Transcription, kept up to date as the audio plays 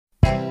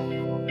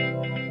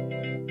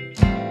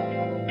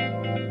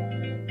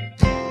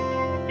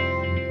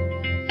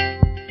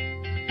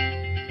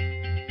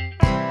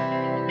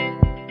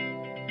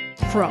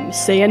From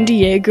San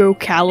Diego,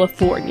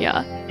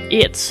 California,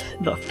 it's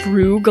the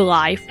Frug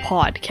Life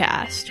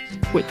Podcast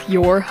with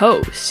your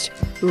host,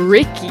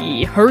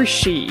 Ricky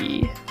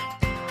Hershey.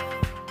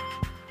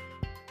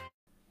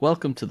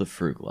 Welcome to the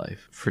Frug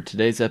Life. For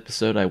today's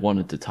episode, I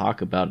wanted to talk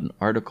about an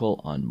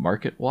article on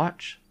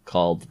MarketWatch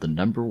called The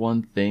Number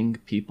One Thing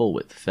People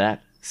with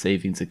Fat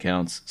Savings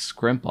Accounts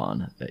Scrimp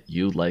On That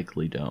You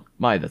Likely Don't.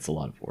 That's a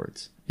lot of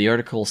words. The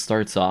article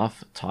starts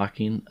off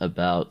talking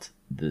about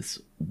this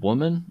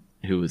woman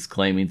who is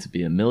claiming to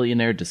be a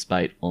millionaire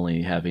despite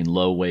only having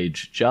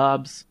low-wage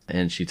jobs,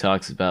 and she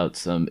talks about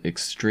some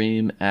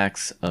extreme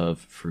acts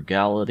of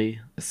frugality,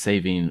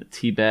 saving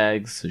tea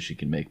bags so she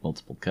can make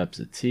multiple cups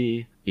of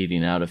tea,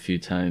 eating out a few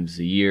times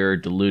a year,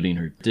 diluting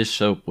her dish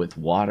soap with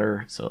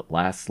water so it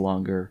lasts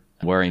longer,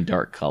 wearing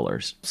dark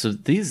colors. So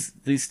these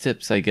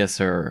tips, I guess,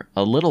 are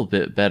a little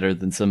bit better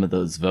than some of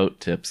those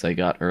vote tips I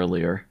got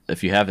earlier.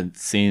 If you haven't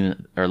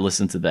seen or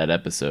listened to that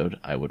episode,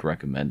 I would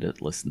recommend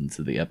it. Listen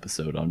to the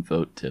episode on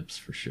vote tips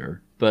for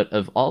sure. But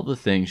of all the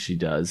things she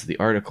does, the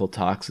article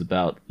talks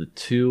about the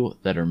two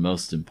that are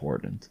most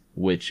important,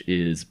 which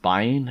is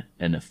buying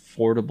an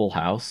affordable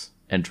house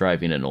and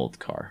driving an old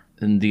car.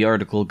 And the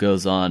article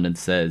goes on and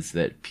says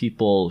that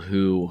people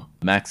who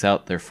max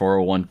out their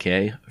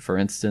 401k, for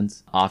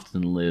instance,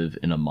 often live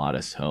in a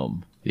modest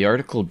home. The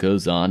article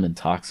goes on and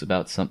talks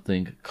about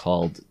something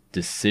called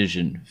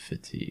decision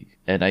fatigue.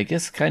 And I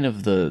guess kind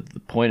of the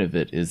point of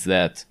it is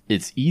that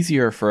it's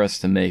easier for us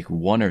to make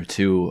one or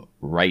two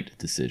right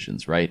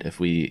decisions, right? If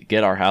we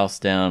get our house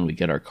down, we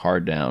get our car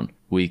down,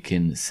 we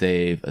can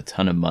save a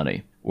ton of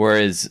money.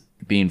 Whereas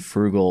being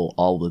frugal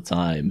all the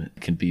time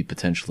can be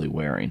potentially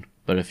wearing.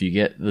 But if you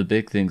get the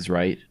big things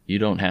right, you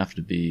don't have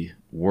to be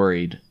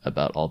worried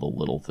about all the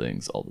little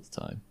things all the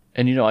time.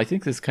 And I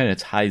think this kind of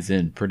ties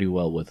in pretty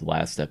well with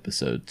last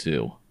episode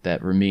too,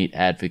 that Ramit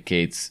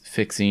advocates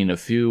fixing a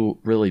few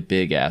really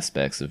big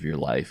aspects of your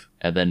life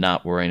and then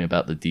not worrying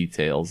about the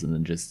details and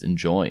then just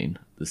enjoying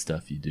the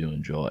stuff you do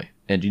enjoy.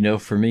 And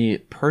for me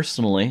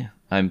personally,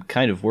 I'm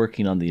kind of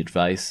working on the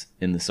advice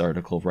in this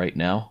article right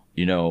now.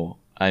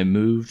 I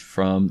moved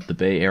from the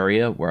Bay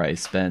Area where I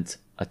spent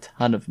a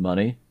ton of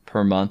money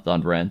per month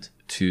on rent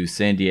to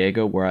San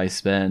Diego where I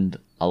spend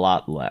a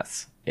lot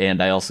less.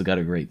 And I also got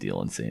a great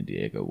deal in San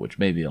Diego, which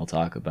maybe I'll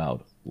talk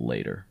about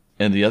later.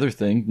 And the other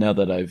thing, now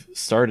that I've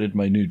started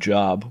my new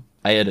job,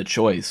 I had a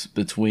choice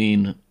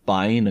between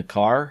buying a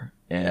car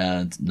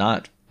and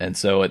not. And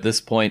so at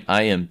this point,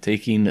 I am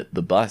taking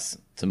the bus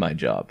to my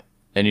job.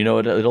 And it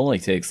only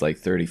takes like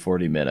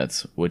 30-40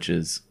 minutes, which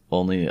is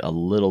only a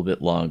little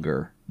bit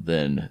longer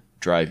than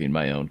driving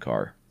my own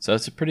car. So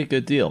it's a pretty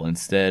good deal.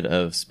 Instead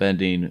of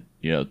spending,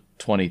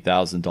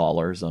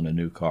 $20,000 on a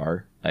new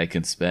car, I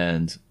can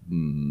spend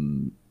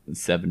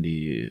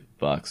 $70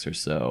 or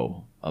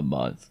so a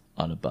month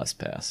on a bus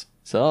pass.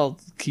 So I'll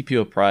keep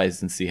you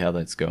apprised and see how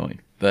that's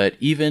going. But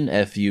even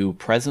if you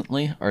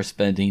presently are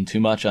spending too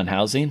much on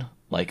housing,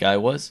 like I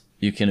was,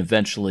 you can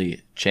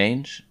eventually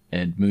change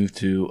and move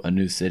to a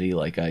new city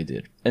like I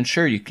did. And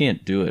sure, you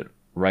can't do it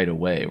right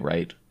away,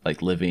 right?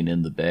 Like living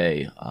in the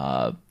Bay,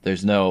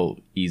 there's no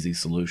easy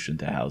solution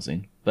to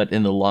housing. But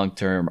in the long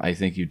term, I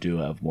think you do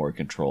have more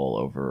control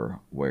over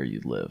where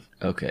you live.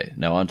 Okay,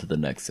 now on to the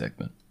next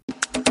segment.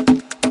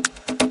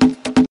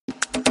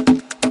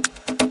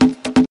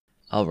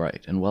 All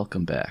right, and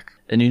welcome back.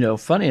 And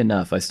funny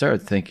enough, I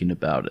started thinking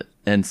about it.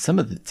 And some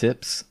of the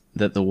tips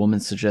that the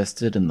woman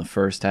suggested in the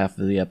first half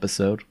of the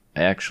episode,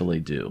 I actually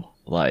do.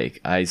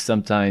 Like, I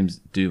sometimes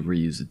do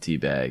reuse a tea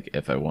bag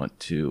if I want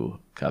 2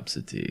 cups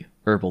of tea.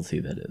 Herbal tea,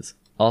 that is.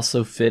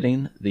 Also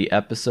fitting, the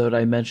episode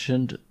I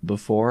mentioned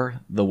before,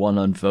 the one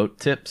on vote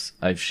tips,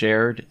 I've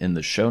shared in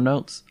the show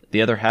notes.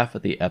 The other half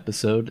of the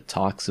episode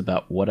talks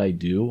about what I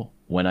do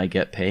when I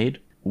get paid,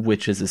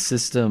 which is a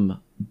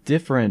system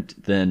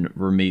different than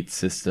Ramit's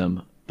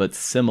system, but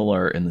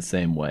similar in the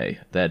same way,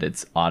 that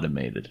it's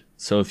automated.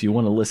 So if you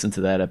want to listen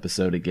to that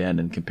episode again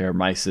and compare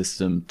my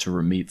system to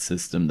Ramit's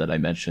system that I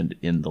mentioned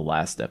in the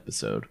last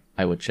episode,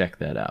 I would check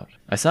that out.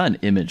 I saw an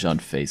image on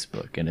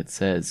Facebook and it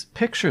says,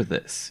 "Picture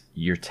this.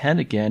 You're 10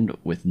 again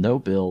with no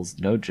bills,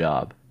 no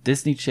job.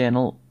 Disney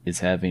Channel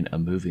is having a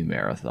movie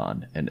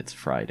marathon and it's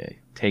Friday.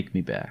 Take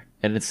me back."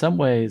 And in some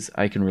ways,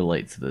 I can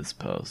relate to this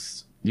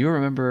post. You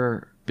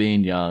remember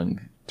being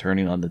young,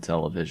 turning on the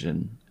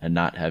television, and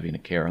not having a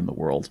care in the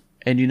world?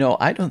 And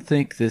I don't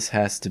think this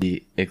has to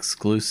be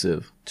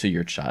exclusive to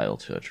your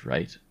childhood,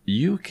 right?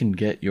 You can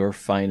get your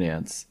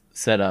finance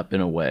set up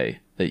in a way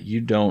that you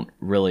don't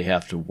really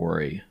have to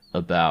worry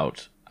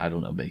about,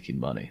 making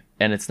money.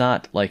 And it's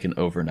not like an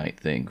overnight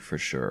thing for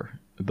sure,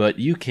 but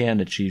you can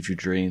achieve your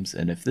dreams.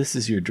 And if this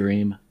is your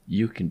dream,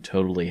 you can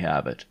totally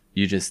have it.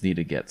 You just need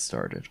to get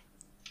started.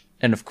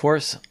 And of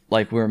course,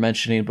 like we were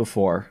mentioning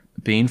before,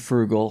 being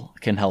frugal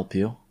can help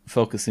you.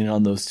 Focusing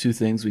on those 2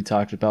 things we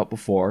talked about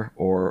before,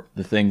 or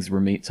the things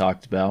Ramit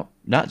talked about.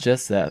 Not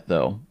just that,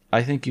 though.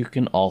 I think you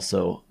can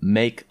also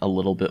make a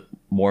little bit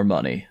more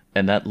money,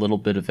 and that little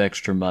bit of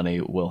extra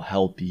money will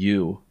help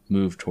you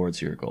move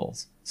towards your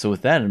goals. So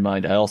with that in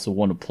mind, I also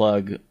want to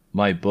plug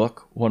my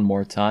book one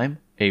more time,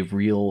 a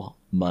real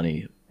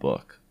money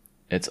book.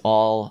 It's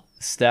all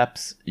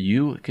steps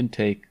you can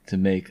take to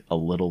make a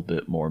little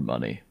bit more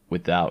money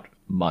without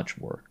much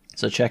work.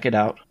 So check it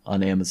out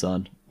on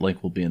Amazon.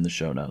 Link will be in the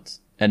show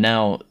notes. And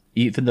now,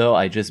 even though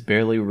I just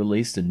barely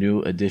released a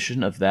new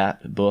edition of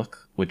that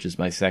book, which is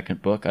my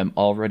second book, I'm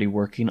already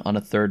working on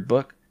a third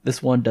book.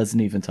 This one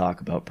doesn't even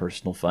talk about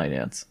personal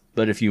finance.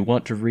 But if you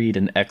want to read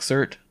an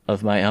excerpt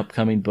of my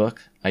upcoming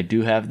book, I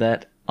do have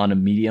that on a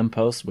Medium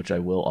post, which I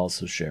will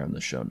also share in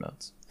the show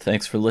notes.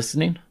 Thanks for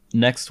listening.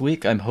 Next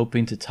week, I'm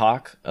hoping to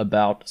talk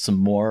about some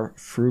more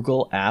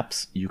frugal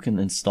apps you can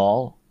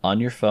install on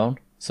your phone.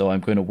 So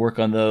I'm going to work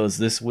on those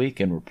this week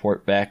and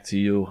report back to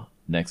you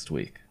next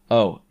week.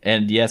 Oh,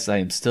 and yes, I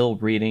am still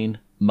reading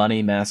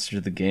Money Master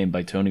the Game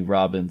by Tony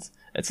Robbins.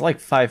 It's like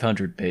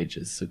 500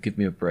 pages, so give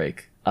me a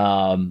break.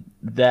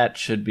 That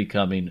should be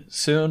coming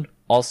soon.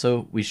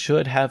 Also, we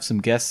should have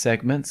some guest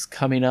segments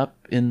coming up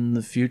in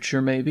the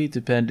future, maybe,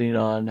 depending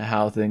on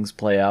how things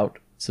play out.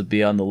 So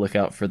be on the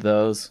lookout for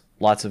those.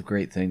 Lots of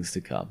great things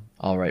to come.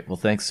 All right, well,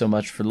 thanks so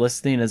much for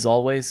listening. As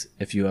always,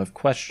 if you have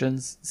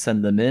questions,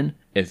 send them in.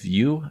 If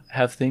you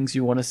have things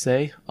you want to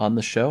say on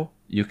the show,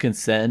 you can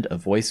send a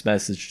voice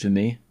message to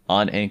me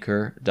on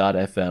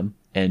anchor.fm,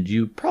 and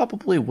you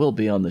probably will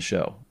be on the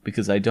show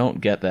because I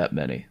don't get that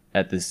many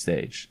at this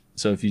stage.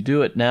 So if you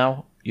do it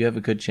now, you have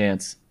a good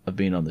chance of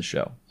being on the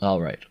show.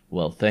 All right,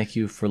 well, thank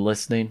you for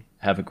listening.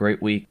 Have a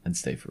great week and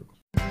stay frugal.